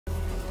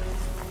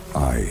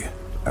I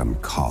am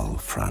Karl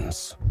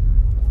Franz,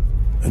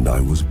 and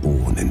I was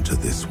born into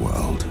this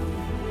world,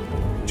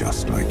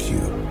 just like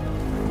you.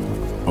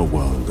 A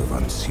world of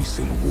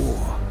unceasing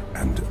war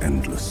and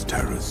endless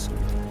terrors,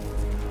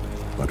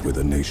 but with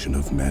a nation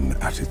of men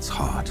at its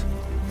heart,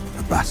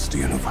 a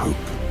bastion of hope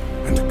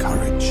and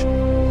courage.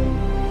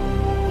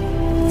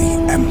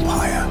 The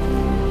Empire.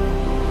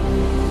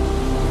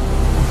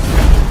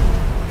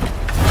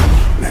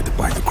 Led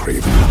by the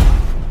craven,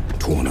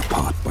 torn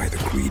apart by the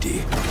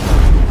greedy,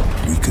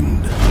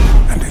 weakened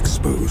and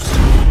exposed,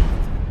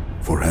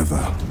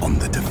 forever on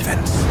the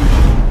defense.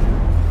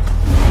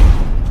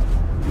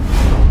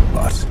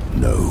 But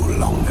no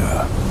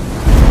longer.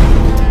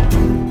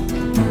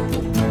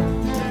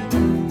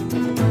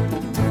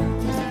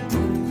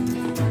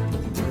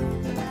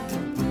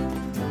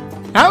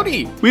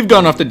 Howdy! We've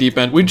gone off the deep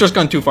end. We've just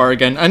gone too far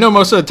again. I know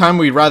most of the time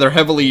we rather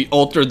heavily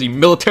alter the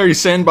military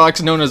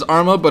sandbox known as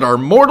Arma, but our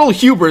mortal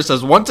hubris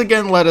has once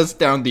again led us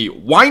down the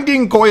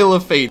winding coil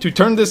of fate to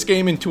turn this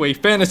game into a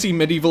fantasy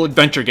medieval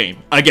adventure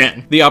game.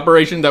 Again. The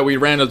operation that we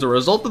ran as a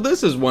result of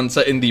this is one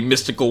set in the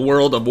mystical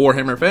world of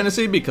Warhammer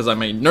Fantasy because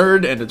I'm a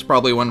nerd and it's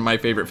probably one of my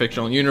favorite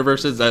fictional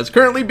universes that is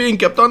currently being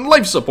kept on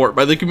life support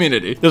by the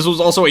community. This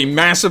was also a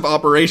massive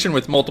operation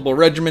with multiple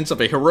regiments of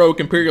a heroic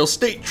Imperial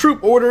state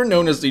troop order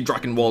known as the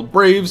Drakwald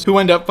Braves, who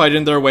end up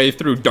fighting their way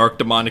through dark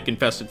demonic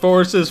infested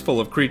forests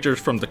full of creatures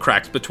from the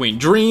cracks between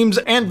dreams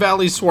and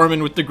valleys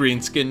swarming with the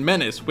Greenskin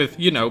menace with,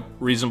 you know,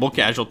 reasonable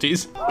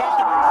casualties.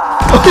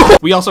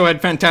 We also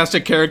had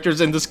fantastic characters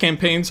in this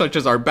campaign, such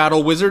as our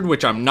battle wizard,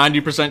 which I'm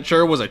 90%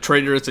 sure was a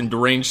traitorous and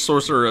deranged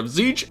sorcerer of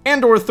Zeech,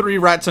 and or 3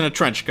 rats in a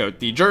trench coat.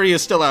 The jury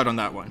is still out on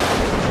that one.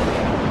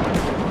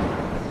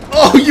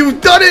 Oh,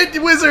 you've done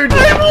it, wizard!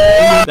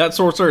 That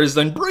sorcerer is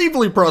then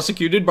bravely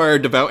prosecuted by our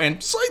devout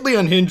and slightly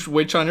unhinged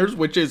witch hunters,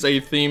 which is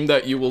a theme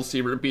that you will see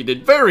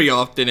repeated very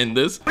often in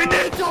this.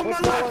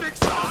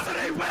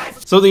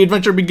 So the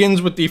adventure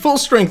begins with the full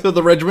strength of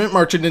the regiment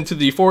marching into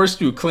the forest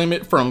to claim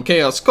it from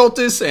chaos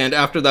cultists, and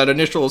after that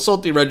initial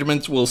assault, the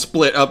regiments will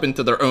split up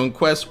into their own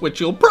quests,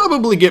 which you'll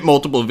probably get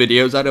multiple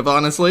videos out of,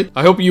 honestly.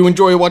 I hope you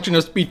enjoy watching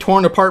us be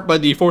torn apart by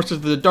the forces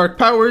of the dark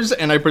powers,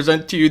 and I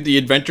present to you the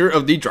adventure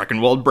of the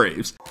Drakwald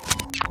Braves.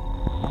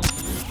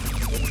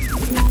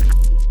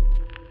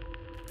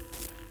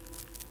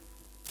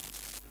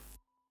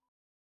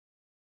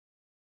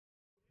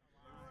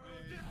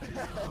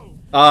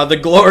 The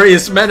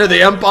glorious men of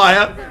the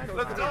Empire.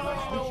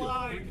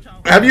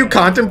 Have you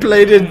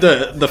contemplated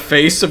the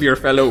face of your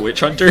fellow witch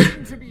hunter?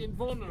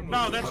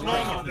 No, that's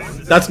normal.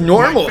 That's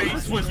normal. My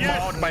face was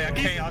mauled by a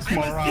chaos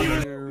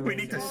marauder. We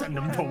need to send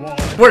them to war.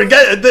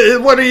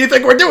 What do you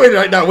think we're doing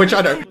right now, witch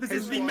hunter? This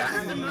is the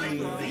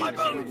my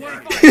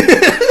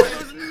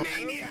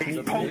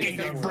poking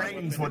their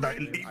brains with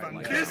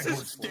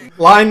a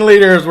Line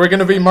leaders, we're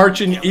gonna be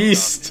marching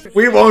east.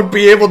 We won't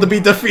be able to be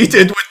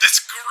defeated with this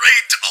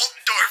great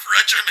Altdorf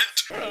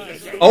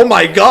regiment. Oh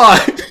my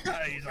god!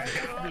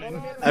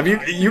 Have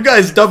you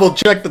guys double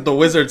checked that the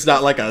wizard's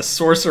not like a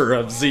sorcerer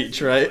of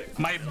Zeech, right?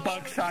 My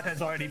buckshot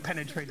has already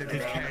penetrated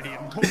his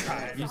cranium 2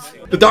 times.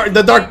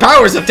 The dark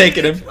powers have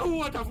taken him.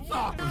 What the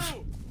fuck?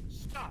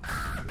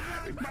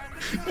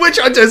 Witch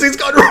hunters, he's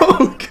gone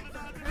rogue.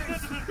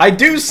 I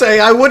do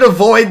say I would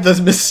avoid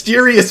the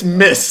mysterious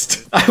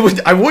mist.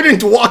 I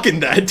wouldn't walk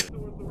in that.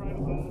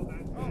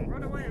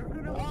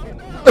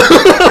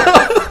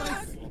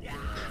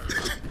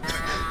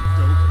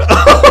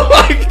 Oh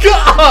my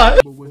god!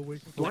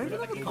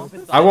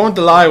 I won't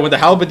lie, when the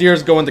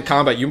halberdiers go into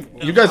combat, you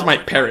guys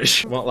might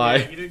perish. Won't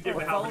lie.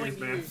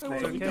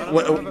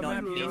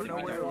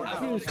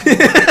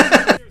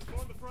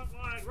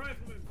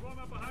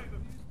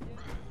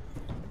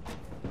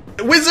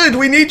 Wizard,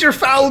 we need your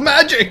foul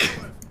magic!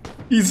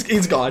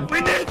 He's gone. We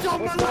need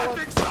some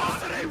malefic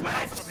sorcery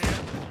west!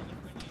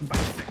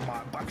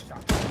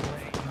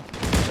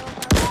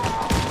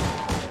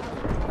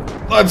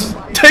 Let's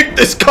take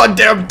this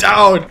goddamn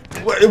town!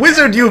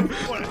 Wizard,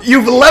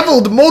 you've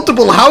leveled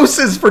multiple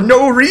houses for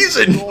no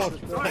reason!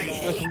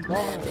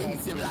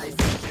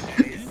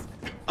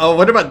 Oh,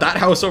 what about that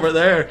house over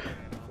there?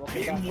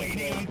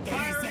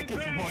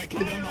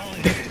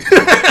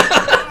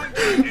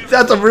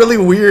 That's a really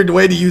weird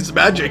way to use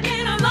magic.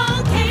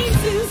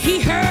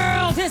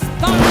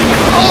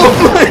 Oh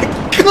my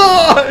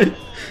god!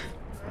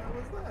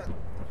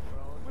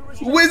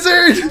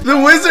 Wizard! The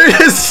wizard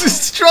has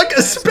struck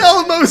a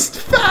spell most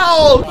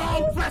foul!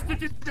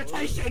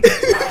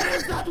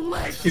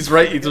 He's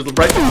right, he's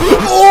right.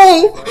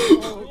 Oh!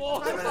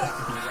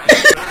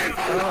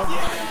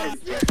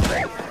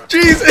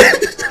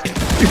 Jesus!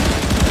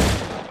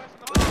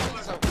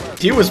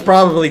 He was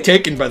probably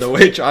taken by the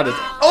witch, honest.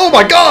 Oh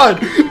my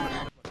god!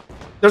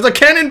 There's a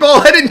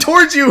cannonball heading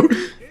towards you!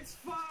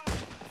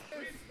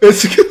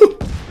 Let's go.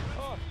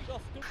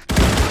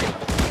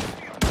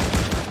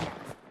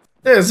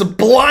 It's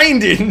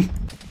blinding!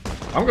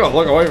 I'm gonna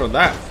look away from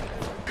that.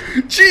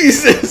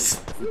 Jesus!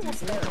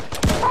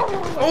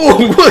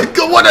 Oh,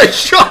 what a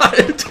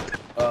shot!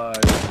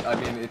 I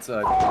mean, it's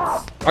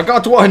I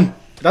got one!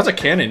 That's a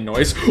cannon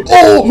noise.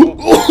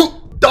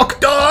 Oh!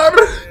 Doctor!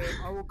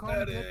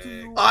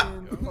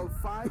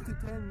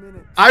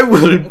 I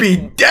will be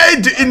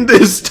dead in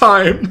this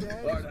time!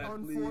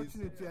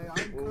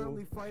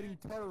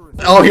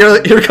 Oh,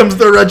 here comes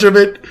the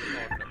regiment!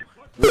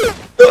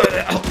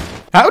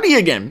 Howdy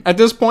again! At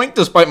this point,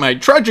 despite my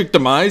tragic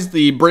demise,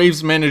 the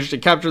Braves managed to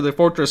capture the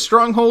fortress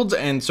strongholds,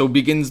 and so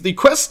begins the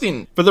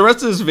questing. For the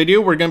rest of this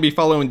video, we're going to be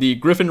following the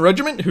Griffin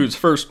Regiment, whose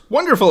first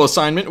wonderful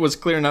assignment was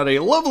clearing out a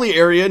lovely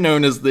area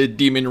known as the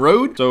Demon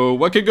Road. So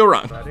what could go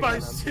wrong?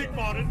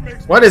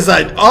 What is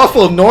that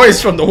awful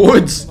noise from the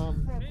woods?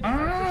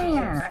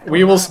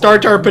 We will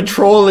start our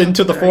patrol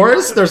into the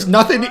forest. There's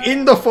nothing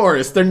in the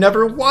forest. There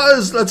never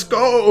was. Let's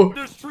go.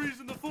 There's trees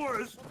in the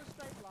forest.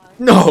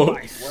 No.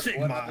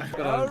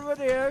 Over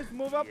there,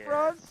 move up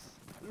front.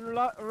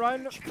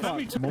 Run.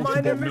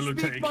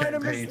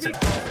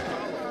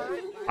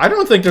 I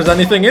don't think there's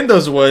anything in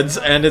those woods,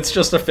 and it's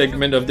just a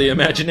figment of the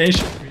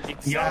imagination.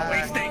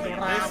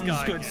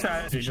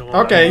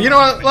 Okay, you know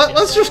what?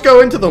 Let's just go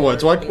into the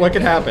woods. What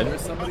could happen?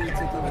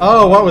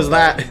 Oh, what was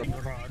that?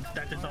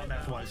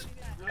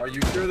 Are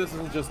you sure this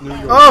isn't just New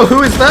York? Oh,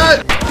 who is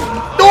that?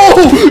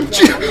 Oh!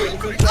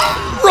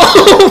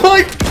 Oh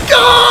my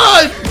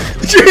God!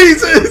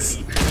 Jesus!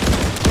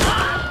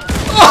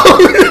 Oh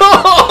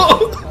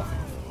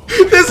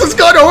no! This has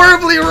gone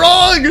horribly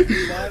wrong!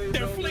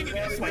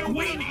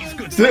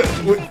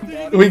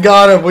 We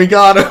got him, we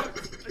got him.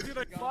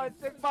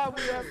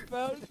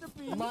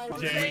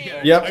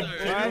 Yep.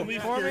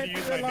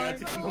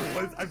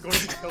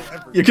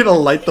 You're gonna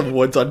light the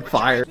woods on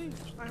fire.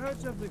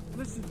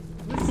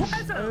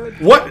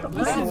 What?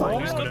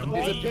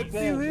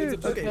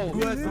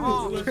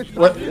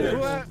 What?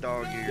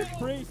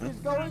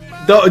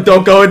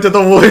 Don't go into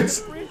the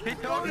woods.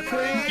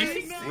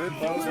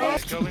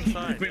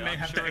 We may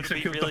have to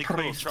execute the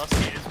priest.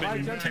 It's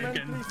been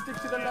taken.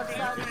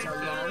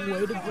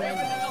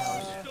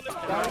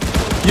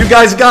 You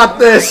guys got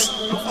this.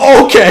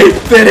 Okay,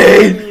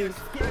 Vinny.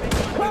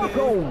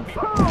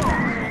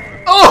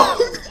 Oh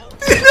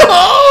no!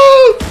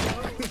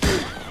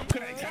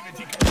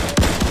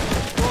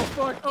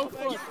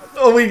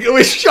 Oh,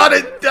 we shut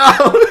it down.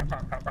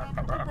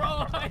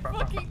 Bro, I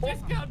fucking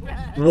just got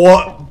back.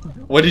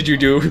 What did you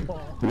do?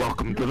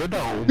 Welcome to the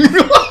dome.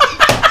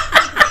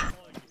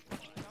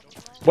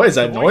 What is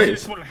that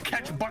noise?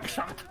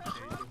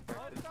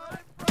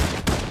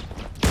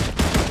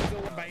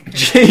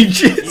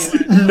 Changes.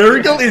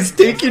 Nurgle is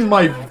taking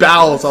my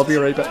bowels. I'll be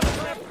right back.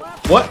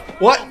 What?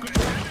 What?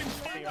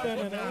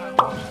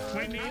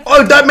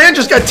 Oh, that man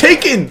just got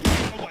taken.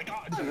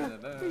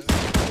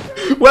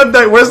 Web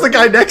Knight, where's the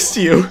guy next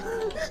to you?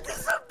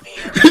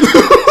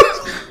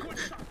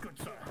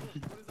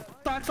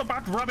 That's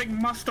about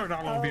rubbing mustard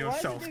all over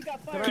yourself.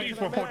 Please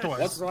report to us.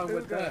 What's wrong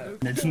with that?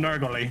 It's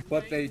nurgly.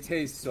 But they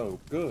taste so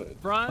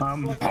good.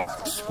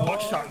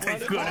 Buckshot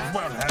tastes good as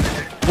well, hasn't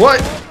it?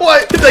 What?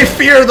 What? They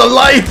fear the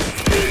light!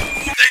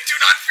 They do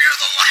not fear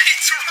the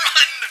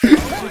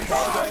light!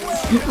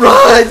 Run!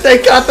 Run! They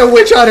got the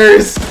witch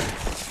hunters!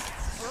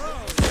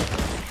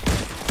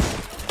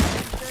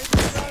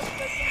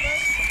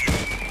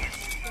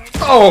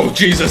 Oh,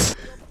 Jesus!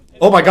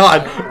 Oh my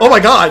God! Oh my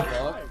God!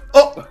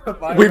 Oh!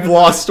 We've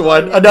lost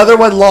one. Another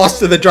one lost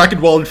to the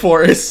Drakwald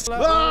Forest.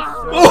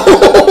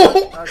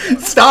 Oh!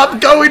 Stop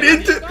going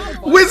into...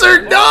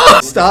 Wizard, no!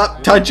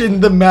 Stop touching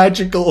the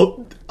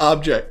magical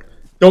object.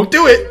 Don't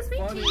do it!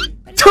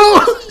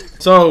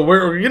 Don't! So,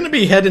 we're gonna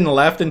be heading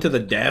left into the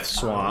Death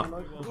Swamp.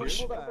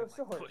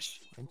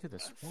 Into the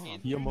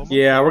swamp.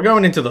 Yeah, we're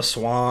going into the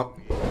swamp.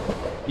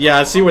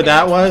 Yeah, see where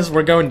that was?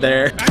 We're going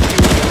there.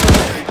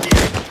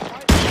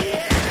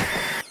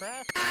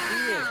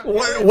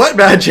 What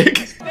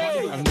magic?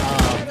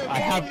 I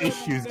have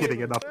issues getting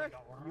it up.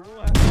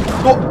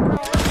 Oh.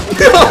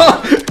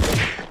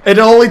 It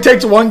only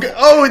takes one.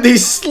 Oh, they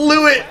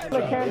slew it.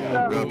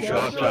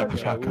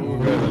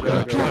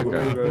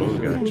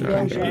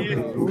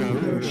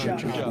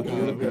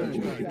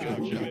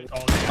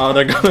 Oh,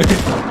 they're going.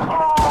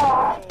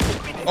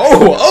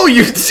 Oh,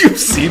 you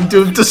seem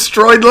to have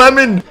destroyed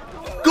Lemon.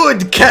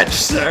 Good catch,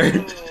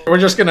 sir. We're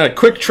just gonna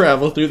quick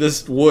travel through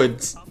this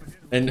woods.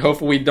 And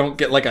hopefully we don't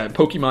get like a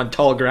Pokemon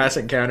tall grass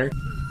encounter.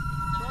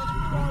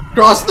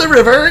 Cross the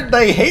river,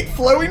 they hate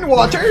flowing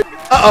water.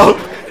 Uh-oh.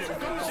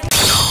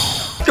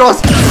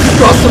 Cross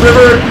the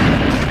river,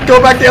 go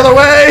back the other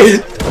way.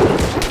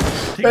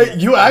 Hey,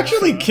 you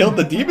actually killed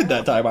the demon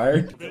that time,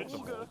 Iron.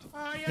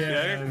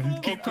 Yeah,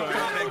 keep talking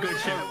that good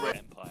shit.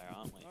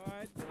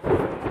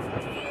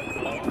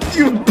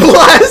 You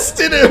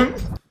blasted him.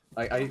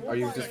 Are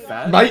you just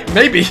fat?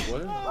 Maybe.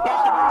 What?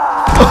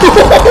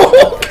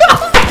 Oh,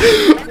 God.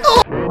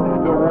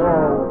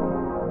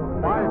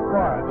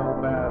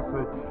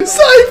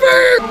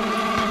 Cypher!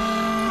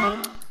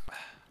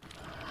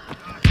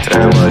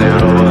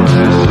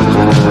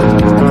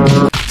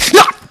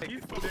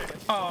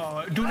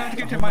 Oh, do not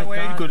get in my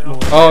way, good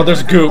lord. Oh,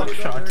 there's goop.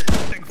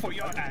 Thank for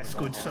your ass,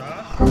 good sir.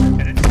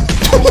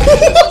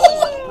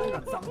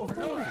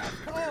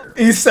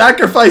 He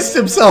sacrificed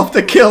himself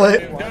to kill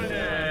it.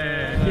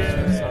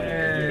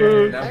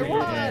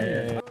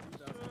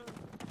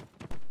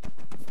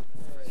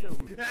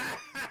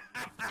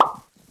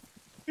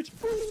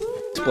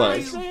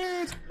 Splice.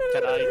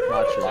 Can I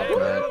watch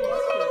that?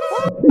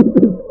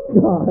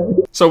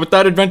 So with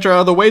that adventure out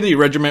of the way, the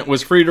regiment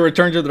was free to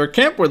return to their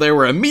camp, where they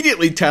were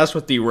immediately tasked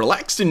with the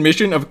relaxing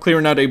mission of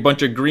clearing out a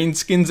bunch of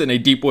greenskins in a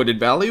deep wooded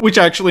valley, which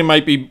actually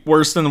might be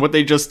worse than what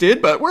they just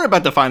did, but we're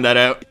about to find that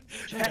out.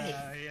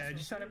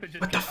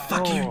 What the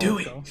fuck are you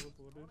doing?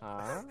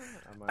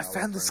 I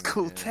found this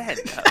cool tent.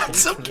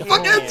 It's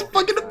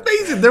fucking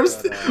amazing.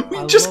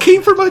 We just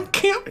came from a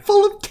camp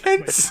full of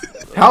tents.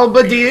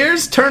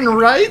 Halberdiers, turn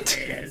right.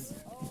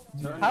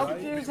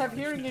 Halberdiers have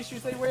hearing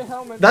issues, they wear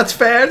helmets. That's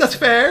fair, that's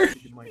fair.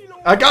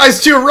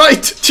 Guys, to your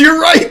right! To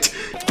your right!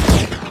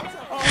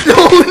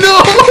 Oh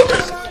no!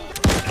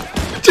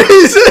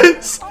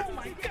 Jesus!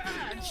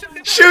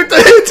 Shoot the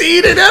hits,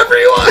 eat it,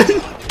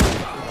 everyone!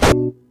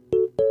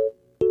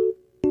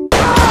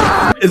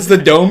 Is the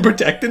dome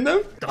protecting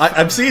them?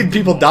 I'm seeing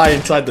people die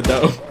inside the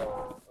dome.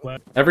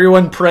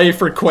 Everyone pray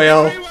for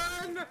Quail.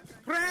 Everyone,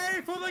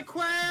 pray for the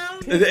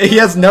Quail! He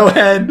has no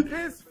head.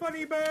 His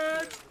funny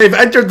bird! They've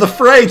entered the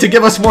fray to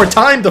give us more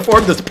time to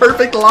form this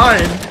perfect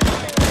line.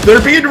 They're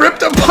being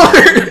ripped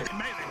apart!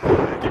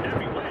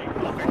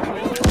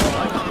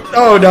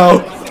 Oh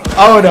no.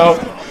 Oh no.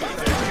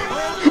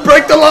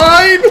 Break the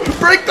line!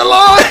 Break the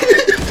line!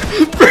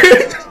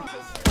 Break...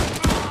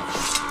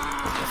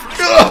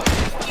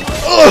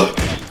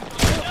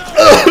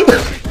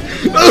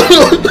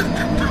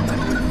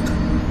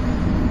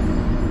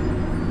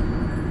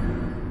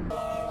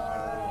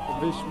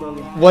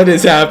 What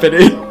is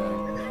happening?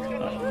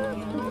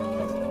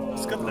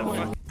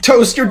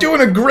 Toast, you're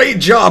doing a great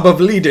job of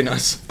leading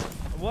us.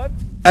 What?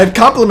 I've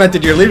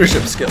complimented your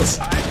leadership skills.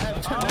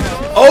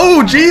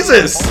 Oh,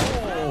 Jesus!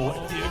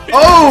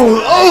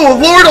 Oh,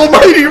 Lord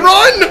Almighty,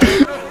 run!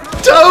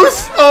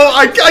 Toast! Oh,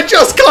 I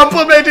just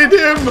complimented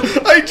him!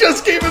 I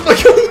just gave him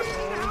like a...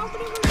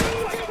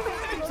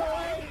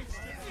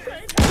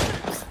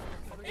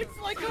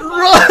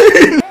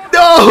 Run!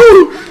 No!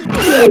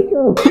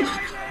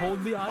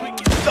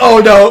 Oh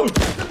no!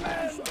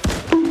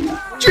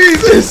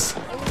 Jesus!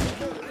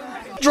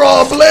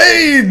 Draw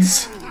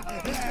blades!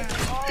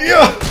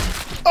 Yeah!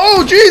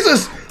 Oh,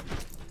 Jesus!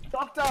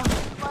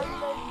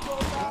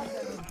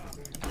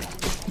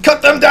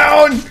 Cut them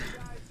down!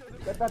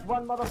 Get that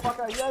one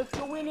motherfucker, yes,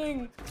 you're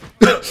winning!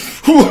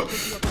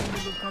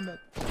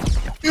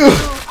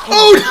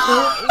 Oh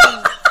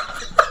no!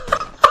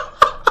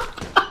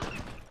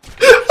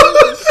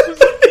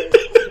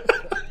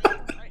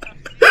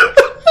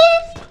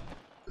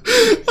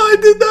 I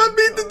did not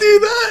mean to do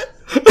that!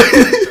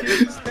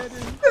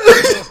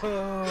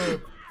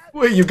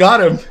 Wait, you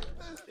got him?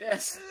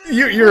 Yes.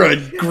 You're a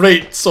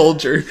great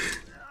soldier.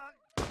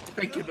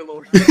 Thank you, my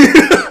lord.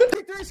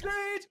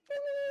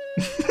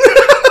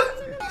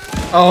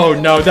 Oh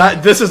no,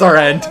 this is our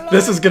end.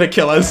 This is gonna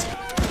kill us.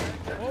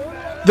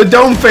 The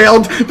dome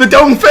failed! The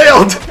dome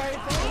failed!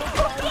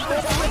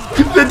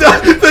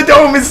 The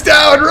dome is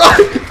down,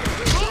 run!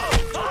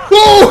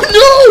 Oh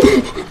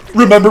no!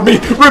 Remember me!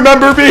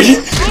 Remember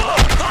me!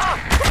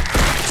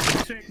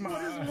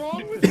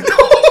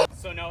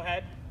 So no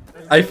head?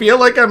 I feel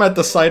like I'm at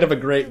the site of a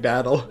great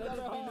battle.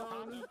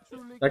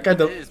 That guy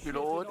It is, my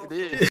lord,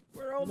 it is.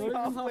 We're only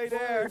halfway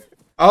there.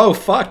 Oh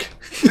fuck!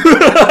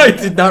 I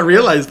did not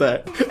realize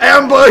that.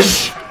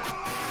 Ambush!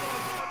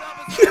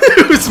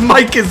 Whose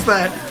mic is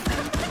that?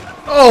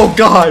 Oh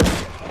god!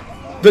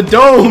 The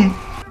dome!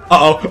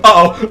 Uh-oh,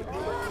 uh-oh.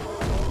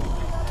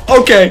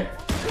 Okay.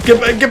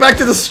 Get back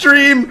to the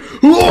stream!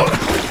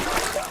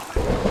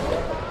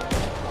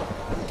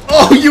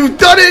 Oh, you've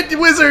done it,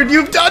 wizard!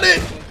 You've done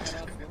it!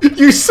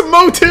 You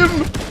smote him!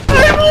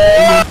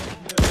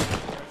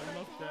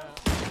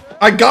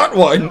 I got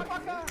one!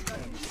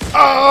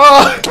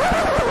 Ah!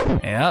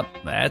 Yep,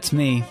 that's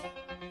me.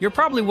 You're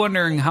probably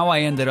wondering how I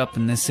ended up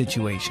in this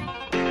situation.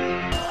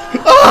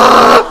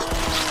 Ah!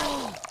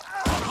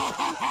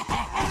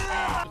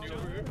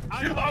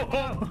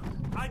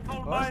 I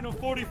call mine a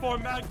 44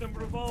 Magnum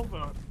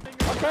revolver.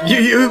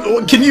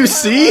 Can you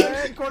see?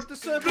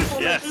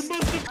 Yes.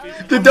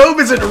 The dome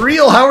isn't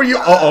real, how are you?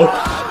 Uh-oh.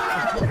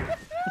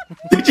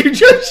 Did you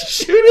just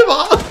shoot him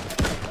off?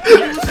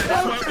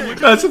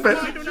 That's a bit.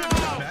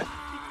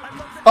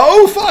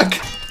 Oh, fuck!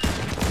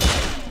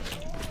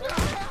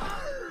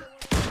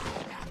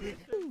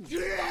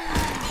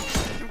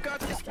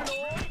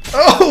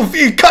 Oh,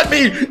 he cut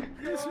me!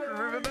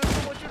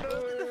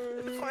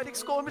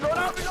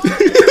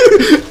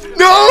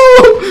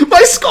 No!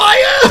 My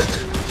squire!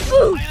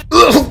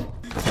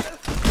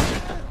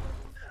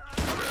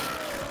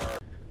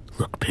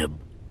 Look, Pim,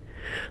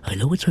 I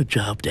know it's our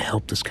job to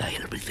help this guy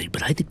and everything,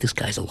 but I think this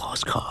guy's a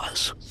lost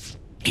cause.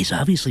 He's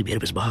obviously made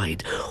up his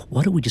mind.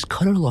 Why don't we just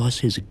cut our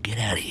losses and get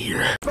out of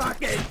here?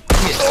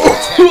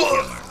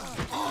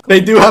 They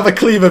do have a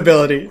cleave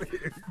ability.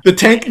 The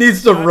tank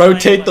needs to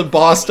rotate the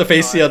boss to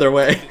face the other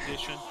way.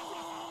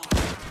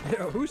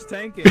 Yo, who's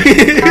tanking?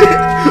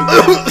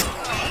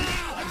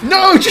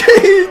 No,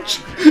 change!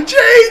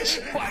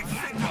 Change!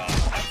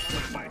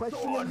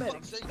 Question the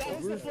medic. That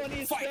was the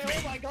funniest thing.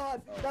 Oh my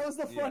god. That was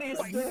the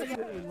funniest thing.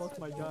 I lost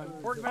my gun.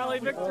 Orc Valley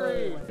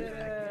victory.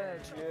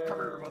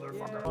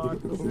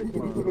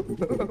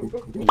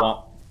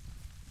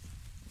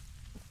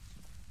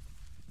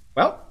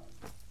 Well,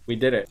 we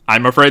did it.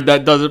 I'm afraid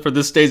that does it for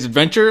this day's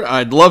adventure.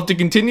 I'd love to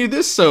continue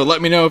this, so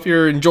let me know if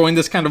you're enjoying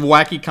this kind of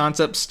wacky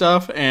concept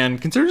stuff,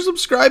 and consider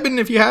subscribing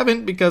if you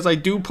haven't, because I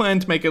do plan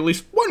to make at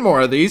least one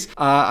more of these.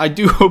 I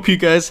do hope you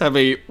guys have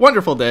a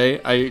wonderful day.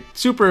 I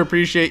super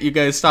appreciate you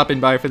guys stopping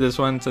by for this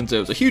one, since it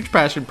was a huge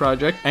passion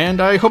project, and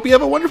I hope you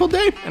have a wonderful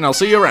day, and I'll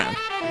see you around.